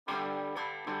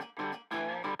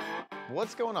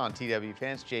What's going on, TW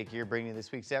fans? Jake here, bringing you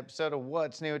this week's episode of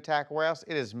What's New at Tackle Warehouse.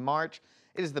 It is March.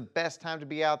 It is the best time to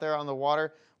be out there on the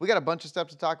water. We got a bunch of stuff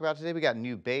to talk about today. We got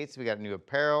new baits, we got new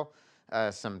apparel,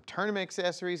 some tournament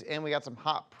accessories, and we got some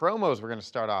hot promos we're going to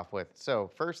start off with.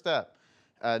 So first up,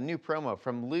 new promo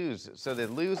from Lew's. So the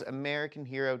Lew's American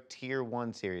Hero Tier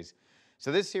 1 series.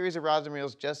 So this series of rods and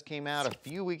reels just came out a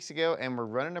few weeks ago, and we're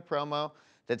running a promo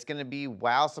that's going to be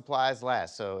while supplies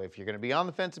last. So if you're going to be on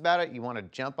the fence about it, you want to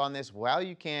jump on this while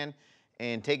you can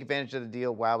and take advantage of the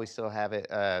deal while we still have it,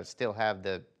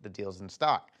 the deals in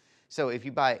stock. So if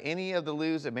you buy any of the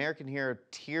Lew's American Hero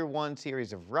Tier 1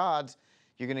 series of rods,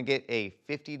 you're going to get a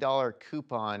 $50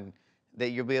 coupon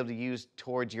that you'll be able to use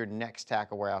towards your next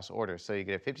Tackle Warehouse order. So you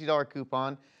get a $50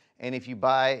 coupon, and if you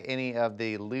buy any of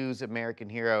the Lew's American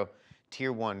Hero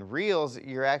Tier 1 reels,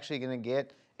 you're actually going to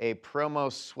get a promo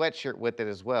sweatshirt with it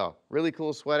as well. Really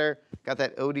cool sweater, got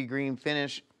that OD green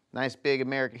finish, nice big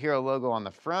American Hero logo on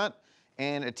the front,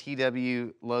 and a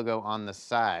TW logo on the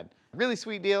side. Really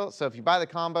sweet deal. So if you buy the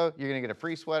combo, you're gonna get a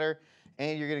free sweater,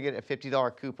 and you're gonna get a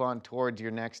 $50 coupon towards your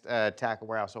next Tackle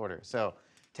Warehouse order. So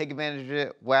take advantage of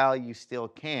it while you still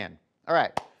can. All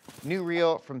right, new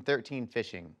reel from 13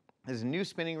 Fishing. This is a new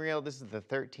spinning reel. This is the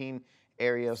 13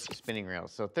 Arios spinning reel.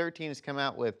 So 13 has come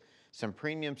out with some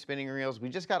premium spinning reels. We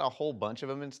just got a whole bunch of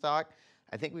them in stock.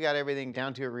 I think we got everything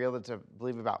down to a reel that's, I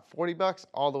believe, about 40 bucks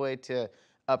all the way to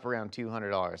up around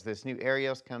 $200. This new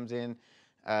Arios comes in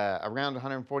around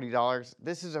 $140.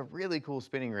 This is a really cool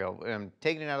spinning reel.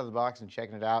 Taking it out of the box and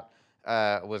checking it out,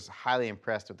 was highly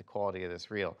impressed with the quality of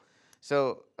this reel.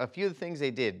 So a few of the things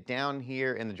they did down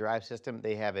here in the drive system,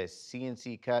 they have a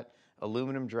CNC cut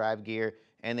aluminum drive gear,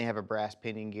 and they have a brass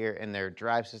pinion gear, and their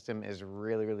drive system is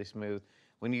really, really smooth.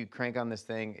 When you crank on this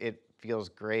thing, it feels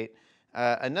great.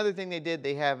 Another thing they did,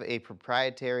 they have a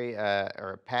proprietary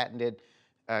or a patented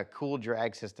cool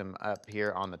drag system up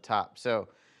here on the top. So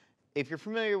if you're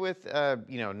familiar with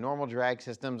normal drag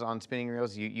systems on spinning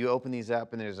reels, you open these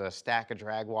up and there's a stack of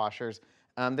drag washers.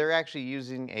 They're actually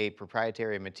using a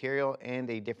proprietary material and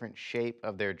a different shape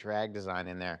of their drag design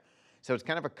in there. So it's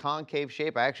kind of a concave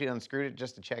shape. I actually unscrewed it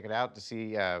just to check it out to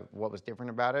see what was different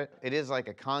about it. It is like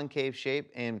a concave shape,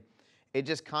 and it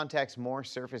just contacts more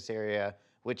surface area,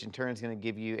 which in turn is going to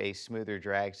give you a smoother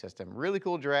drag system. Really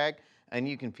cool drag, and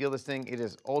you can feel this thing. It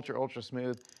is ultra, ultra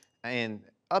smooth. And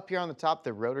up here on the top,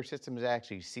 the rotor system is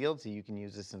actually sealed, so you can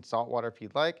use this in saltwater if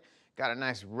you'd like. Got a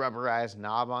nice rubberized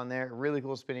knob on there. Really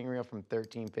cool spinning reel from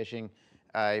 13 Fishing.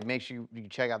 Make sure you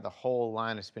check out the whole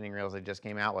line of spinning reels they just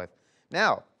came out with.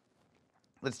 Now,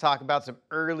 let's talk about some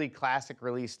early classic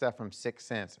release stuff from 6th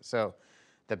Sense. So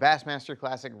the Bassmaster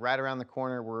Classic right around the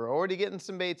corner. We're already getting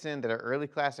some baits in that are early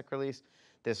classic release.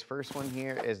 This first one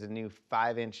here is the new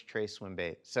 5-inch trace swim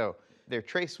bait. So their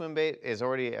trace swim bait is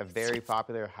already a very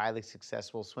popular, highly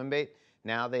successful swim bait.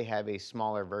 Now they have a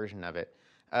smaller version of it.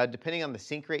 Depending on the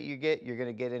sink rate you get, you're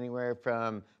gonna get anywhere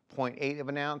from 0.8 of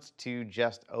an ounce to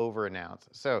just over an ounce.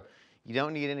 So you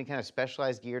don't need any kind of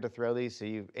specialized gear to throw these. So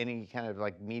any kind of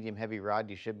like medium heavy rod,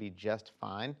 you should be just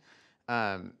fine.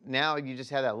 Now you just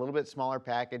have that little bit smaller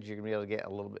package. You're gonna be able to get a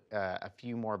little bit, a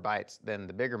few more bites than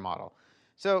the bigger model.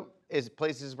 So is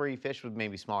places where you fish with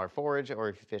maybe smaller forage, or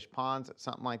if you fish ponds,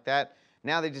 something like that.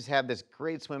 Now they just have this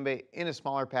great swim bait in a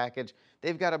smaller package.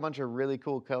 They've got a bunch of really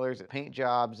cool colors. Paint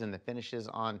jobs and the finishes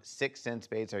on 6th Sense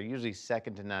baits are usually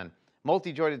second to none.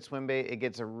 Multi-jointed swim bait, it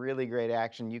gets a really great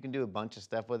action. You can do a bunch of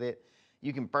stuff with it.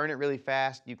 You can burn it really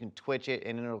fast. You can twitch it,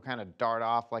 and it'll kind of dart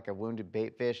off like a wounded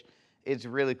bait fish. It's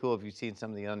really cool if you've seen some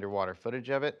of the underwater footage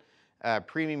of it.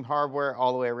 Premium hardware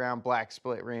all the way around, black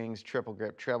split rings, triple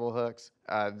grip treble hooks.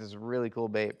 This is a really cool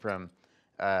bait from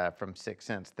 6th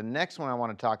Sense. The next one I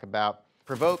want to talk about,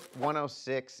 Provoke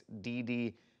 106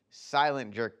 DD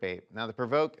Silent Jerkbait. Now the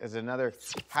Provoke is another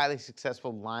highly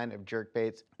successful line of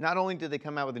jerkbaits. Not only did they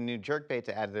come out with a new jerkbait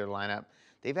to add to their lineup,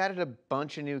 they've added a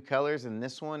bunch of new colors, and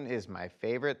this one is my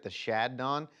favorite, the Shad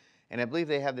Dawn. And I believe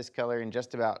they have this color in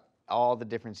just about all the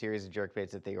different series of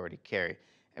jerkbaits that they already carry.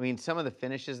 I mean, some of the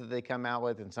finishes that they come out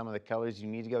with and some of the colors, you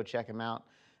need to go check them out.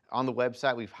 On the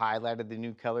website, we've highlighted the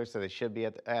new colors, so they should be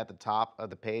at the top of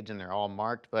the page, and they're all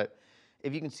marked. But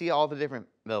if you can see all the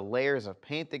layers of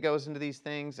paint that goes into these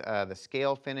things, the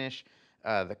scale finish,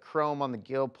 the chrome on the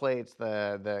gill plates,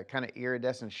 the kind of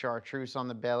iridescent chartreuse on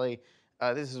the belly,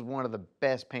 this is one of the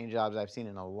best paint jobs I've seen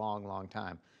in a long, long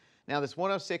time. Now, this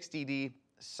 106 DD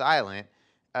Silent,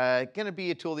 gonna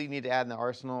be a tool that you need to add in the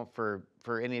arsenal for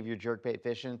any of your jerkbait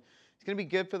fishing. It's gonna be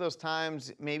good for those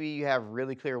times, maybe you have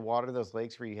really clear water, those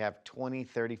lakes where you have 20,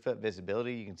 30-foot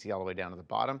visibility, you can see all the way down to the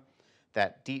bottom.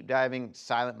 That deep diving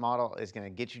silent model is gonna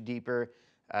get you deeper.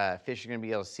 Fish are going to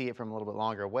be able to see it from a little bit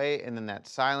longer away, and then that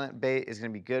silent bait is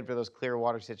going to be good for those clear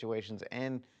water situations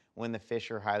and when the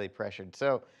fish are highly pressured.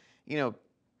 So, you know,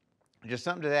 just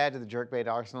something to add to the jerkbait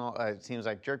arsenal. It seems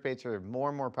like jerkbaits are more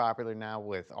and more popular now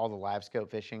with all the live scope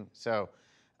fishing. So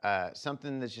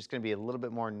something that's just going to be a little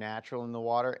bit more natural in the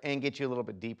water and get you a little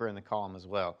bit deeper in the column as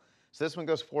well. So this one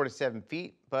goes 4 to 7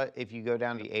 feet, but if you go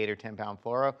down to 8 or 10 pound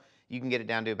fluoro, you can get it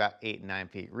down to about 8 and 9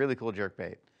 feet. Really cool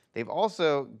jerkbait. They've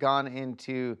also gone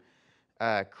into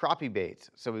crappie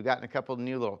baits. So we've gotten a couple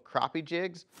new little crappie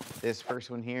jigs. This first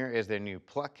one here is their new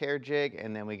pluck hair jig,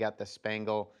 and then we got the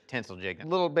spangle tinsel jig.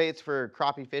 Little baits for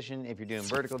crappie fishing if you're doing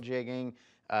vertical jigging,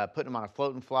 putting them on a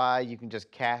floating fly. You can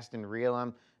just cast and reel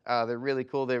them. They're really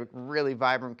cool. They're really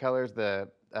vibrant colors. The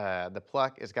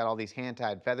pluck has got all these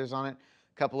hand-tied feathers on it.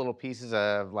 A couple little pieces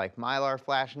of like mylar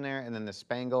flash in there, and then the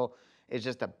spangle is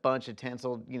just a bunch of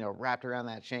tinsel, you know, wrapped around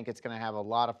that shank. It's going to have a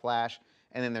lot of flash.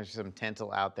 And then there's some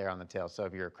tinsel out there on the tail. So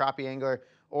if you're a crappie angler,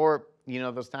 or you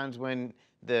know those times when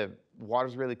the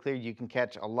water's really clear, you can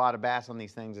catch a lot of bass on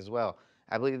these things as well.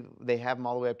 I believe they have them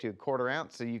all the way up to a 1/4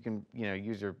 ounce, so you can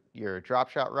use your drop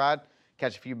shot rod,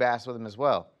 catch a few bass with them as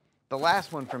well. The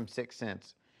last one from 6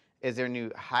 Cents is their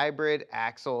new hybrid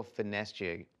axle finesse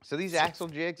jig. So these axle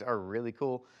jigs are really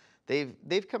cool.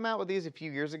 They've come out with these a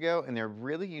few years ago, and they're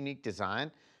really unique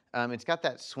design. It's got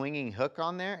that swinging hook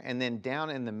on there, and then down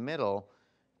in the middle,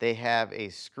 they have a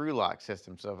screw lock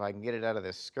system. So if I can get it out of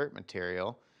this skirt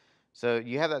material, so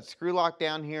you have that screw lock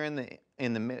down here in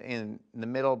the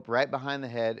middle, right behind the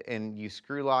head, and you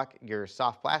screw lock your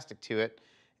soft plastic to it,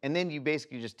 and then you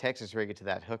basically just Texas rig it to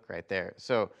that hook right there.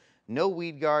 So no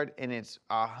weed guard, and it's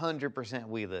 100%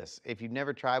 weedless. If you've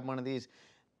never tried one of these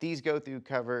go through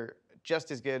cover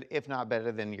just as good, if not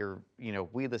better, than your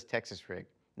weedless Texas rig.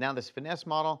 Now this finesse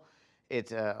model,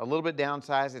 it's a little bit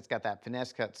downsized. It's got that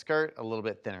finesse cut skirt, a little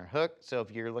bit thinner hook. So if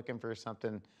you're looking for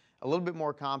something a little bit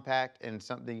more compact and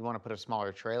something you want to put a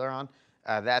smaller trailer on,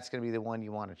 that's going to be the one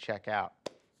you want to check out.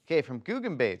 Okay, from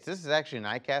Googan Baits. This is actually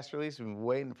an iCast release. We've been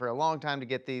waiting for a long time to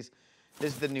get these.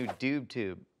 This is the new Doob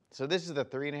tube. So this is the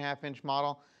 3.5 inch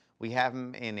model. We have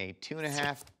them in a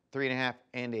 2.5, 3.5,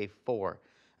 and a 4.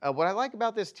 What I like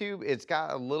about this tube, it's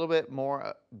got a little bit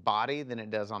more body than it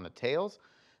does on the tails.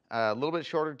 A little bit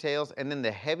shorter tails, and then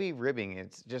the heavy ribbing,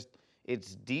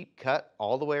 it's deep cut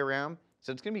all the way around.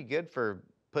 So it's gonna be good for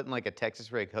putting like a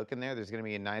Texas rig hook in there. There's gonna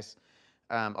be a nice,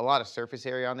 a lot of surface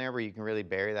area on there where you can really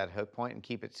bury that hook point and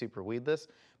keep it super weedless.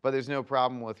 But there's no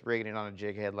problem with rigging it on a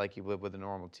jig head like you would with a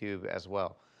normal tube as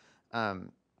well.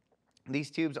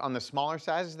 These tubes on the smaller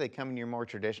sizes, they come in your more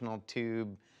traditional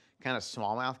tube, kind of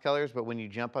smallmouth colors, but when you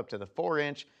jump up to the 4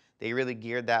 inch, they really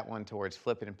geared that one towards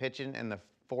flipping and pitching, and the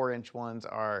 4 inch ones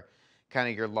are kind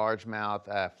of your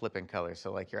largemouth flipping colors.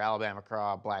 So like your Alabama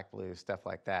craw, black blue, stuff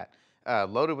like that.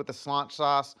 Loaded with the slant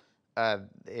sauce.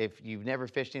 If you've never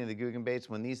fished any of the Googan Baits,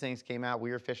 when these things came out,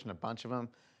 we were fishing a bunch of them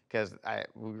because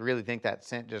we really think that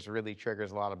scent just really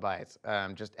triggers a lot of bites.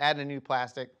 Just adding a new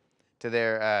plastic to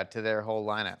their whole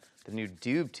lineup. The new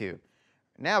Doob tube.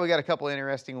 Now we got a couple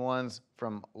interesting ones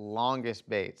from Longas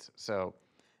Baits. So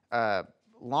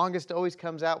Longest always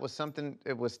comes out with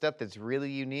stuff that's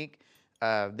really unique.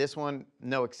 This one,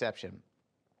 no exception.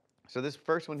 So this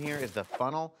first one here is the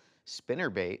funnel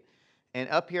spinner bait. And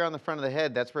up here on the front of the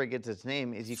head, that's where it gets its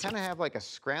name, is you kind of have like a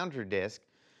scrounger disc,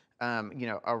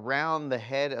 around the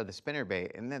head of the spinner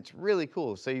bait. And that's really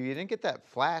cool. So you didn't get that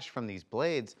flash from these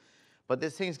blades, but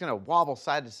this thing's gonna wobble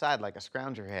side to side like a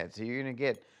scrounger head. So you're gonna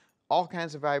get all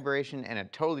kinds of vibration and a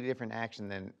totally different action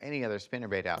than any other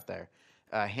spinnerbait out there.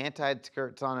 Hand-tied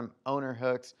skirts on them, owner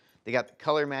hooks. They got the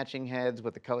color matching heads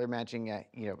with the color matching,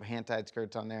 hand-tied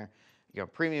skirts on there.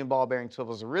 Premium ball bearing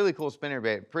swivels. A really cool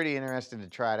spinnerbait. Pretty interested to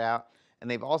try it out. And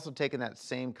they've also taken that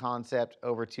same concept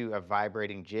over to a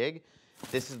vibrating jig.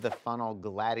 This is the funnel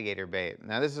gladiator bait.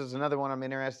 Now this is another one I'm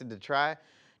interested to try,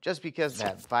 just because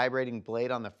that vibrating blade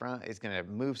on the front is gonna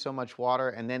move so much water,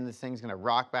 and then this thing's gonna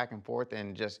rock back and forth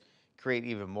and just create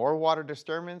even more water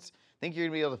disturbance. I think you're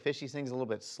gonna be able to fish these things a little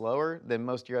bit slower than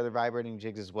most of your other vibrating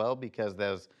jigs as well, because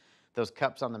those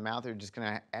cups on the mouth are just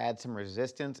gonna add some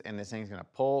resistance, and this thing's gonna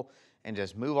pull and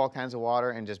just move all kinds of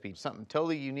water and just be something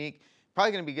totally unique.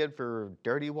 Probably gonna be good for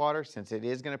dirty water, since it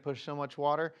is gonna push so much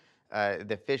water.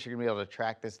 The fish are gonna be able to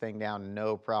track this thing down,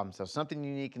 no problem. So something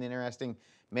unique and interesting.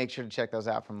 Make sure to check those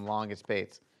out from Longas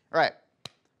Baits. All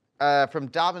right. From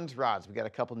Dobyns Rods, we got a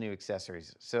couple new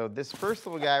accessories. So this first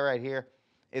little guy right here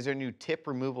is our new tip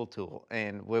removal tool.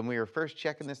 And when we were first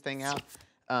checking this thing out,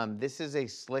 this is a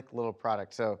slick little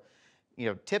product. So,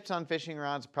 tips on fishing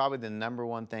rods, probably the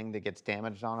 #1 thing that gets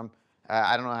damaged on them.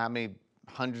 I don't know how many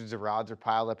hundreds of rods are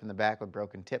piled up in the back with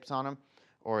broken tips on them.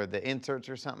 or the inserts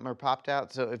or something are popped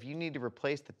out. So if you need to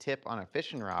replace the tip on a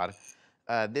fishing rod,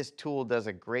 this tool does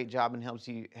a great job and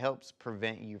helps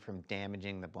prevent you from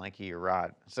damaging the blank of your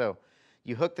rod. So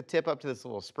you hook the tip up to this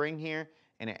little spring here,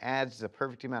 and it adds the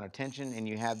perfect amount of tension, and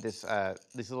you have this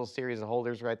little series of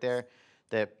holders right there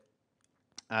that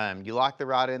you lock the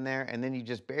rod in there, and then you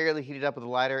just barely heat it up with a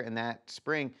lighter, and that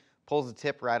spring pulls the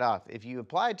tip right off. If you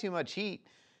apply too much heat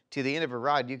to the end of a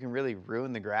rod, you can really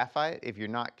ruin the graphite if you're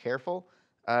not careful.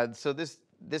 So this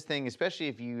thing, especially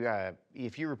if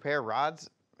you repair rods,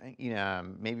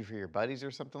 maybe for your buddies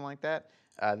or something like that,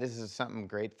 this is something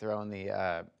great to throw in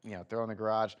the throw in the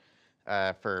garage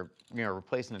for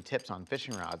replacing the tips on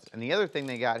fishing rods. And the other thing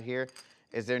they got here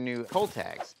is their new cold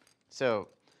tags. So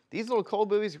these little cold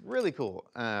buoys, really cool.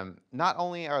 Not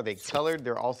only are they colored,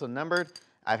 they're also numbered.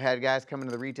 I've had guys come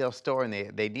into the retail store and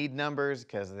they need numbers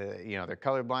because they're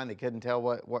colorblind. They couldn't tell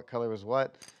what color was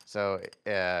what. So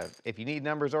if you need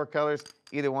numbers or colors,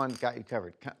 either one's got you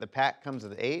covered. The pack comes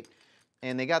with 8,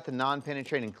 and they got the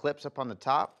non-penetrating clips up on the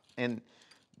top. And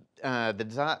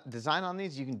the design on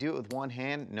these, you can do it with one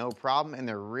hand, no problem, and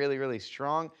they're really, really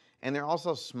strong. And they're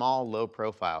also small, low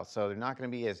profile, so they're not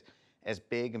going to be as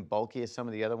big and bulky as some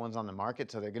of the other ones on the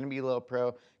market. So they're going to be low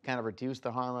pro, kind of reduce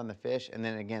the harm on the fish. And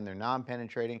then again, they're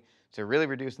non-penetrating, so really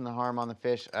reducing the harm on the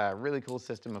fish. Really cool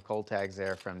system of cold tags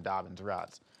there from Dobyns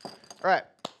Rods. All right,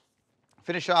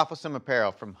 finish off with some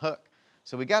apparel from Hook.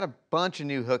 So we got a bunch of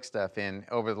new Hook stuff in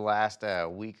over the last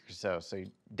week or so. So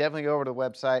you definitely go over to the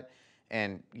website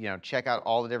and check out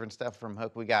all the different stuff from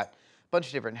Hook. We got bunch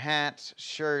of different hats,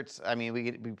 shirts. I mean,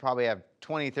 we probably have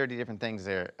 20, 30 different things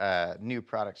there, new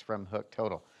products from Hook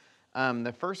total.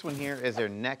 The first one here is their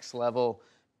next level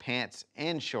pants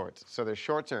and shorts. So their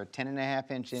shorts are a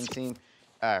 10.5-inch inseam,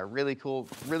 really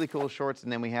cool shorts.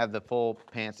 And then we have the full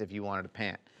pants if you wanted a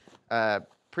pant.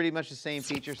 Pretty much the same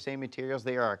features, same materials.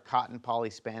 They are a cotton poly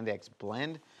spandex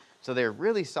blend. So they're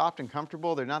really soft and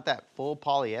comfortable. They're not that full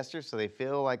polyester, so they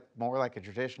feel more like a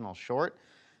traditional short.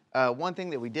 One thing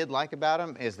that we did like about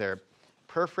them is they're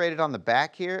perforated on the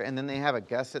back here, and then they have a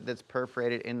gusset that's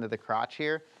perforated into the crotch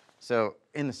here. So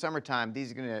in the summertime,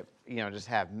 these are gonna, just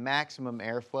have maximum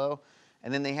airflow.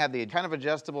 And then they have the kind of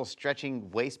adjustable stretching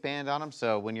waistband on them.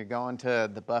 So when you're going to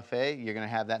the buffet, you're gonna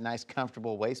have that nice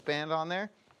comfortable waistband on there.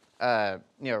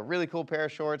 Really cool pair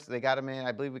of shorts. They got them in,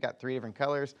 I believe we got 3 different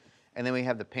colors. And then we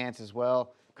have the pants as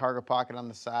well, cargo pocket on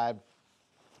the side.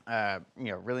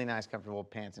 Really nice, comfortable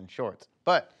pants and shorts.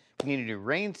 But if you need to do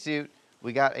rain suit,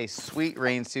 we got a sweet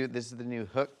rain suit. This is the new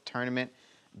Hook Tournament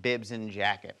bibs and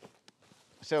jacket.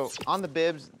 So on the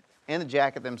bibs and the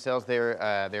jacket themselves,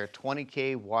 they're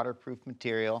 20K waterproof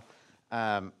material.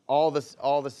 All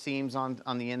the seams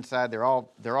on the inside, they're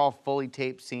all fully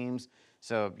taped seams,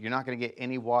 so you're not going to get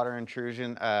any water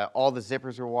intrusion. All the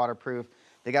zippers are waterproof.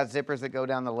 They got zippers that go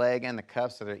down the leg and the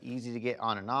cuffs, so they're easy to get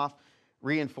on and off.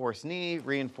 Reinforced knee,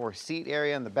 reinforced seat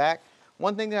area in the back.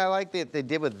 One thing that I like that they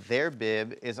did with their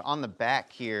bib is on the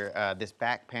back here, this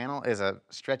back panel is a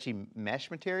stretchy mesh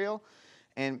material,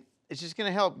 and it's just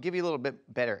gonna help give you a little bit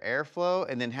better airflow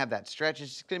and then have that stretch.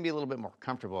 It's just gonna be a little bit more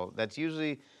comfortable. That's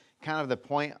usually kind of the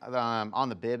point on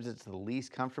the bibs. It's the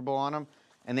least comfortable on them.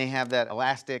 And they have that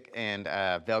elastic and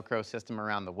Velcro system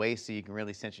around the waist, so you can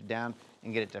really cinch it down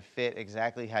and get it to fit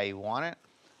exactly how you want it.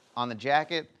 On the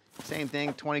jacket, same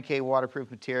thing, 20K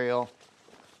waterproof material.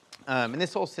 And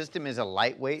this whole system is a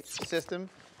lightweight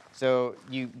system, so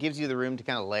gives you the room to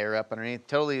kind of layer up underneath.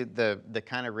 Totally the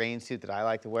kind of rain suit that I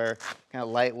like to wear, kind of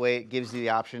lightweight, gives you the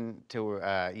option to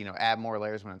add more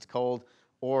layers when it's cold,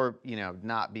 or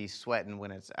not be sweating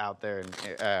when it's out there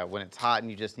and when it's hot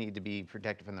and you just need to be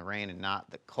protected from the rain and not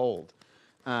the cold.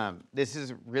 This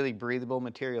is really breathable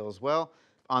material as well.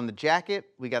 On the jacket,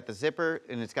 we got the zipper,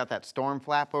 and it's got that storm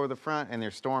flap over the front, and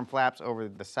there's storm flaps over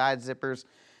the side zippers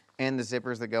and the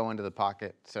zippers that go into the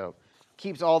pocket. So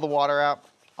keeps all the water out.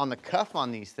 On the cuff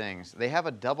on these things, they have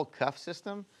a double cuff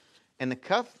system, and the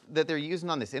cuff that they're using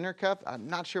on this inner cuff, I'm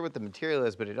not sure what the material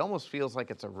is, but it almost feels like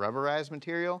it's a rubberized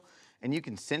material, and you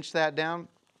can cinch that down.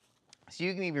 So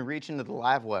you can even reach into the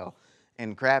live well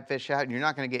and grab fish out, and you're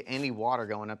not gonna get any water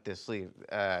going up this sleeve.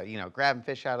 Grabbing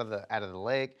fish out of the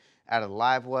lake, out of the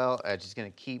live well, just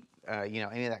gonna keep any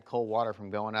of that cold water from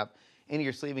going up into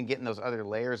your sleeve and getting those other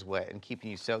layers wet and keeping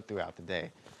you soaked throughout the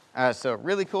day. So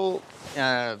really cool,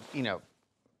 jacket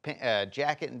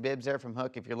and bibs there from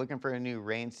Hook. If you're looking for a new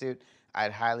rain suit,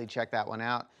 I'd highly check that one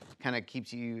out. Kind of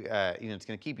keeps you, it's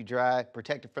gonna keep you dry,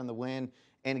 protected from the wind,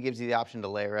 and it gives you the option to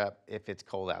layer up if it's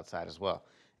cold outside as well.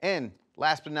 And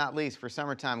last but not least, for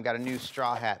summertime, got a new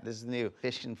straw hat. This is the new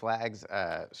Fish and Flags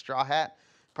straw hat.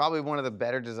 Probably one of the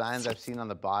better designs I've seen on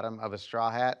the bottom of a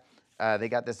straw hat. They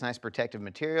got this nice protective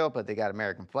material, but they got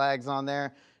American flags on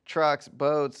there. Trucks,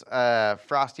 boats,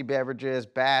 frosty beverages,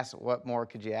 bass. What more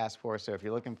could you ask for? So if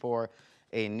you're looking for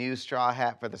a new straw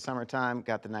hat for the summertime,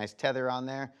 got the nice tether on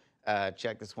there.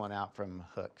 Check this one out from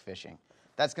Hook Fishing.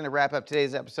 That's going to wrap up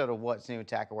today's episode of What's New at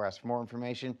Tackle Warehouse. For more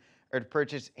information or to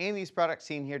purchase any of these products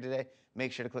seen here today,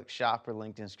 make sure to click shop or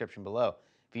link in the description below.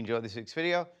 If you enjoyed this week's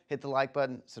video, hit the like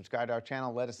button, subscribe to our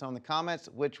channel, let us know in the comments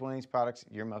which one of these products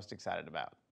you're most excited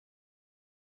about.